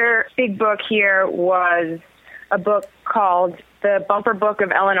another big book here was a book called The Bumper Book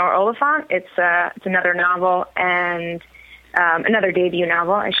of Eleanor Oliphant. It's another novel and another debut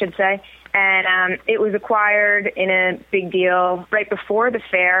novel, I should say. And it was acquired in a big deal right before the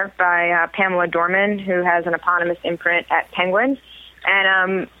fair by Pamela Dorman, who has an eponymous imprint at Penguin.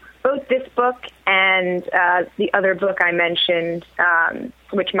 And both this book and the other book I mentioned,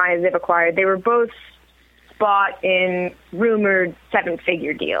 which Maya Ziv acquired, they were both bought in rumored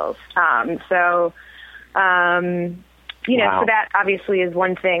seven-figure deals. So that obviously is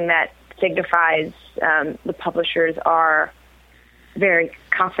one thing that signifies the publishers are very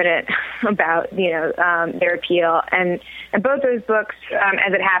confident about, their appeal. And both those books,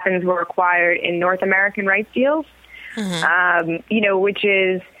 as it happens, were acquired in North American rights deals, which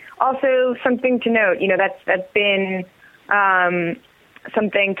is also something to note. That's been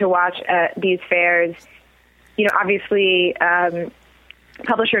something to watch at these fairs. Obviously,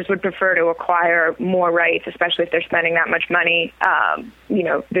 publishers would prefer to acquire more rights, especially if they're spending that much money.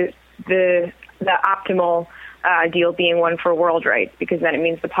 The optimal deal being one for world rights, because then it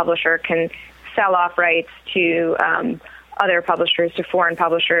means the publisher can sell off rights to other publishers, to foreign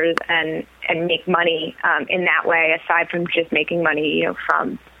publishers, and make money in that way, aside from just making money,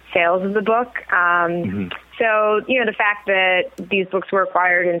 from sales of the book. So, the fact that these books were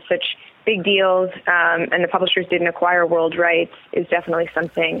acquired in such big deals and the publishers didn't acquire world rights is definitely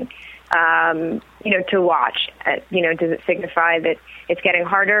something, to watch. Does it signify that it's getting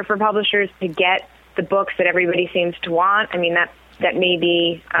harder for publishers to get the books that everybody seems to want? I mean, that may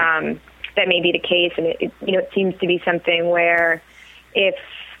be the case, and it seems to be something where if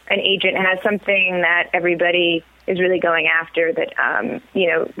an agent has something that everybody is really going after, that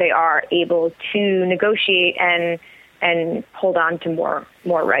they are able to negotiate and hold on to more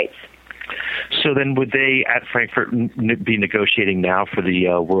rights. So then, would they at Frankfurt be negotiating now for the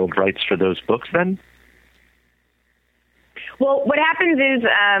world rights for those books? Then? Well, what happens is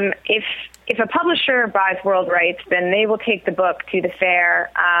if a publisher buys world rights, then they will take the book to the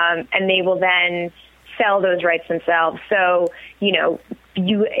fair, and they will then sell those rights themselves. So,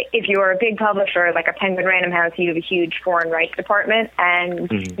 if you're a big publisher like a Penguin Random House, you have a huge foreign rights department,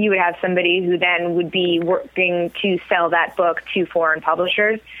 and you would have somebody who then would be working to sell that book to foreign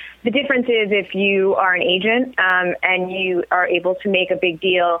publishers. The difference is if you are an agent and you are able to make a big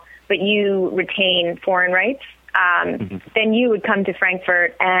deal, but you retain foreign rights, then you would come to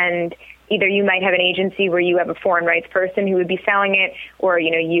Frankfurt, and either you might have an agency where you have a foreign rights person who would be selling it, or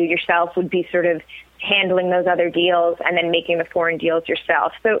you yourself would be sort of handling those other deals and then making the foreign deals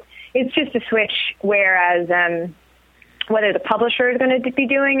yourself. So it's just a switch, whereas whether the publisher is going to be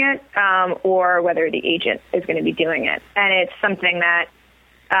doing it or whether the agent is going to be doing it. And it's something that,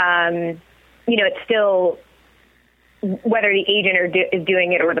 it's still, whether the agent is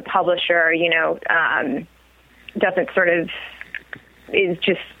doing it or the publisher, doesn't sort of, it's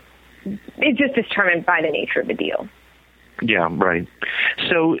just determined by the nature of the deal. Yeah, right.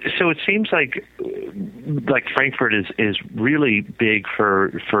 So it seems like Frankfurt is really big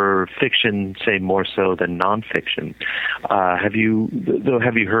for fiction, say more so than nonfiction. Have you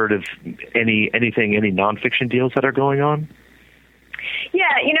heard of any nonfiction deals that are going on?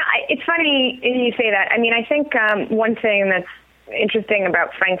 Yeah, it's funny you say that. I mean, I think one thing that's interesting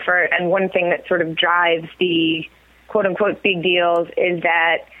about Frankfurt, and one thing that sort of drives the quote-unquote big deals, is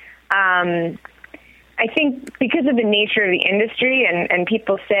that I think because of the nature of the industry, and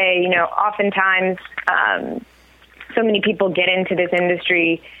people say, oftentimes so many people get into this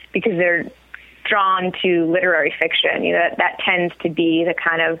industry because they're drawn to literary fiction. That tends to be the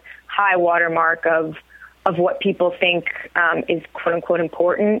kind of high watermark of what people think is quote-unquote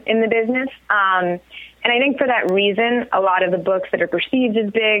important in the business. And I think for that reason, a lot of the books that are perceived as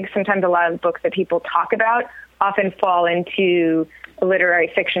big, sometimes a lot of the books that people talk about, often fall into a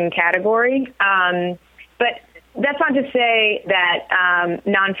literary fiction category. But that's not to say that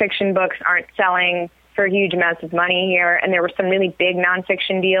nonfiction books aren't selling for huge amounts of money here, and there were some really big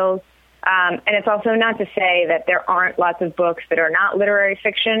nonfiction deals. And it's also not to say that there aren't lots of books that are not literary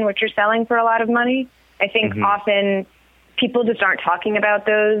fiction, which are selling for a lot of money. I think often people just aren't talking about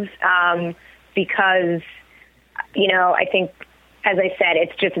those because, I think, as I said,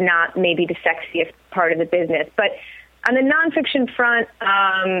 it's just not maybe the sexiest part of the business. But on the nonfiction front,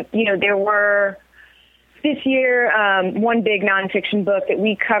 there were this year, one big nonfiction book that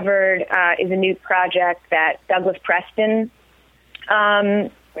we covered is a new project that Douglas Preston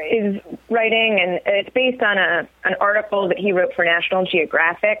is writing, and it's based on an article that he wrote for National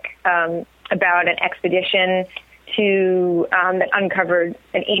Geographic about an expedition that uncovered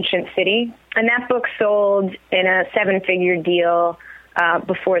an ancient city. And that book sold in a 7-figure deal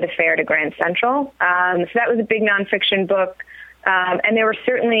before the fair to Grand Central. So that was a big nonfiction book. And there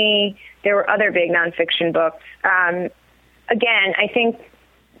were other big nonfiction books. Again, I think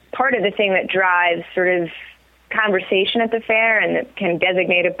part of the thing that drives sort of conversation at the fair and that can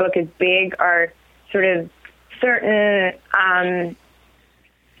designate a book as big are sort of certain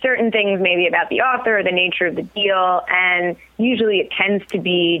things maybe about the author or the nature of the deal, and usually it tends to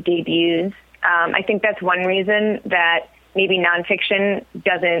be debuts. I think that's one reason that maybe nonfiction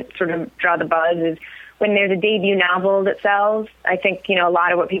doesn't sort of draw the buzz is when there's a debut novel that sells. I think, a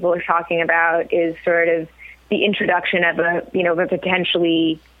lot of what people are talking about is sort of the introduction of a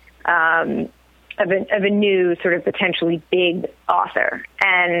potentially of a new sort of potentially big author.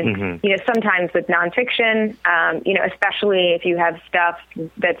 And, sometimes with nonfiction, especially if you have stuff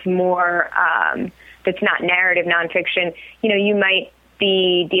that's more, that's not narrative nonfiction, you might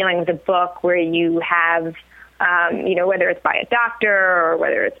be dealing with a book where you have, whether it's by a doctor or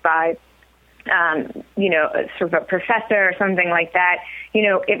whether it's by, sort of a professor or something like that,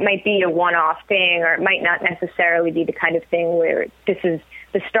 it might be a one-off thing, or it might not necessarily be the kind of thing where this is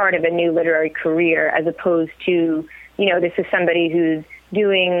the start of a new literary career, as opposed to, this is somebody who's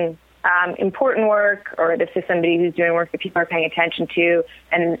doing important work, or this is somebody who's doing work that people are paying attention to,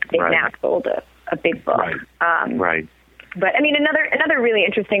 and they've now sold a big book. Right. But I mean, another really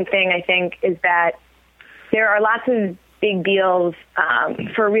interesting thing, I think, is that there are lots of big deals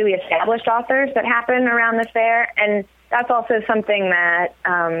for really established authors that happen around the fair, and that's also something that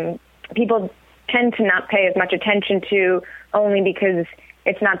people tend to not pay as much attention to, only because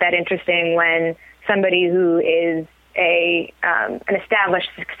it's not that interesting when somebody who is an established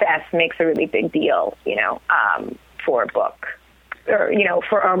success makes a really big deal, for a book, or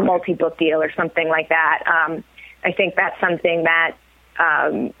for a multi-book deal or something like that. I think that's something that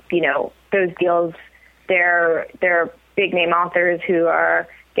those deals, they're big name authors who are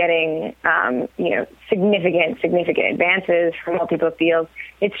getting significant advances for multi-book deals.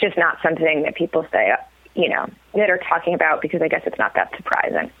 It's just not something that people say that are talking about, because I guess it's not that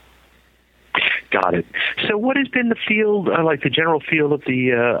surprising. Got it. So what has been the field, like the general feel of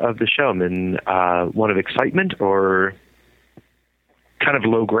the show? I mean, one of excitement, or kind of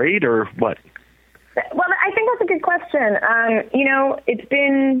low grade, or what? Well, I think that's a good question. It's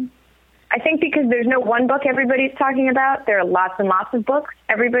been, I think, because there's no one book everybody's talking about. There are lots and lots of books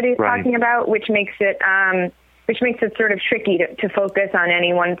everybody's talking about, which makes it sort of tricky to focus on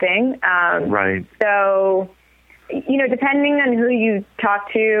any one thing. So, depending on who you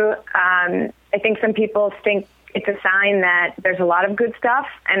talk to, I think some people think it's a sign that there's a lot of good stuff,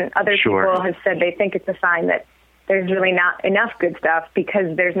 and other people have said they think it's a sign that there's really not enough good stuff,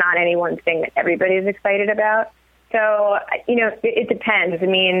 because there's not any one thing that everybody's excited about. So, it depends. I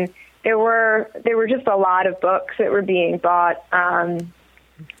mean, there were just a lot of books that were being bought,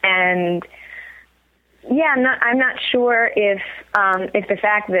 and yeah, I'm not sure if the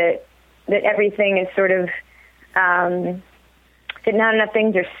fact that everything is sort of that not enough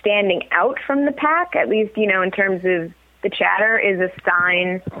things are standing out from the pack, at least in terms of the chatter, is a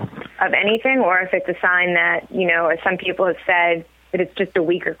sign of anything, or if it's a sign that as some people have said, that it's just a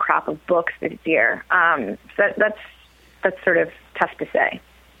weaker crop of books this year. So that's sort of tough to say.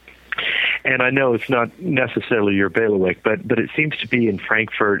 And I know it's not necessarily your bailiwick, but it seems to be in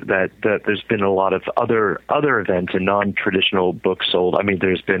Frankfurt that there's been a lot of other events and non-traditional books sold. I mean,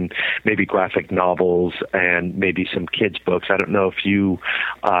 there's been maybe graphic novels and maybe some kids' books. I don't know if you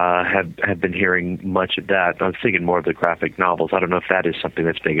have been hearing much of that. I was thinking more of the graphic novels. I don't know if that is something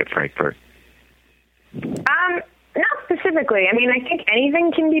that's big at Frankfurt. Not specifically. I mean, I think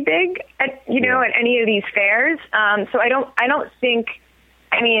anything can be big at any of these fairs. So I don't think.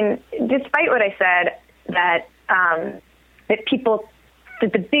 I mean, despite what I said, that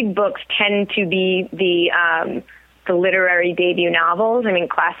the big books tend to be the literary debut novels. I mean,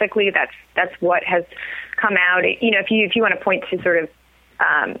 classically, that's what has come out. If you want to point to sort of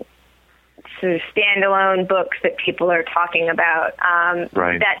standalone books that people are talking about,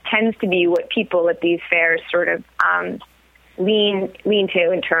 that tends to be what people at these fairs sort of lean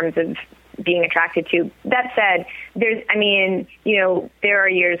to in terms of being attracted to. That said, there are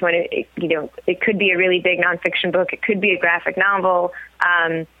years when it could be a really big nonfiction book. It could be a graphic novel.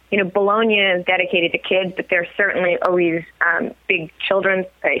 Bologna is dedicated to kids, but there's certainly always big children's,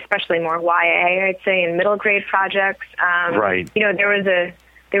 especially more YA, I'd say, and middle grade projects. There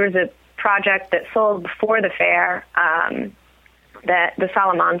was a project that sold before the fair that the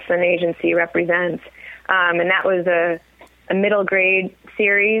Salamanca agency represents, and that was a middle grade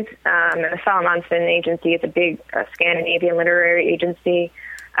series. The Saul Monson Agency is a big Scandinavian literary agency.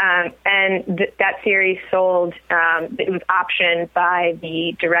 And that series sold, it was optioned by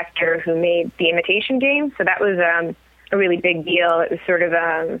the director who made The Imitation Game. So that was a really big deal. It was sort of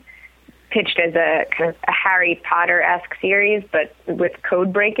pitched as a kind of a Harry Potter-esque series, but with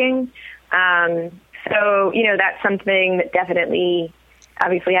code breaking. So, that's something that definitely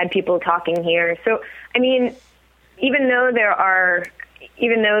obviously had people talking here. So, I mean, even though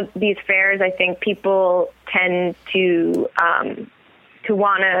these fairs, I think people tend to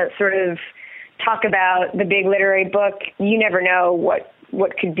want to sort of talk about the big literary book, you never know what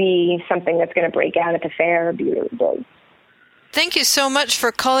could be something that's going to break out at the fair or be really big. Thank you so much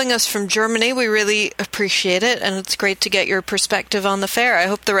for calling us from Germany. We really appreciate it, and it's great to get your perspective on the fair. I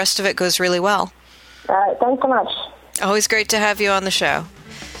hope the rest of it goes really well. Thanks so much. Always great to have you on the show.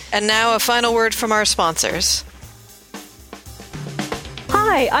 And now a final word from our sponsors.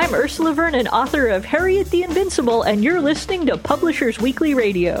 Hi, I'm Ursula Vernon, author of Harriet the Invincible, and you're listening to Publishers Weekly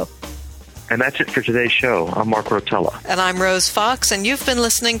Radio. And that's it for today's show. I'm Mark Rotella. And I'm Rose Fox, and you've been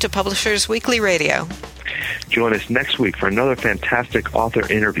listening to Publishers Weekly Radio. Join us next week for another fantastic author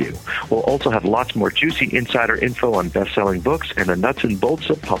interview. We'll also have lots more juicy insider info on best-selling books and the nuts and bolts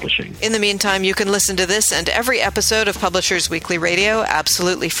of publishing. In the meantime, you can listen to this and every episode of Publishers Weekly Radio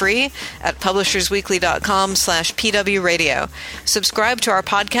absolutely free at publishersweekly.com/pwradio. Subscribe to our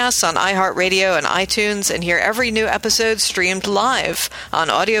podcasts on iHeartRadio and iTunes and hear every new episode streamed live on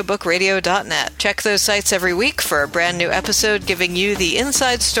audiobookradio.net. Check those sites every week for a brand new episode giving you the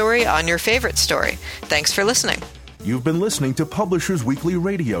inside story on your favorite story. Thanks for listening. You've been listening to Publishers Weekly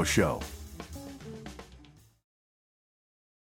Radio Show.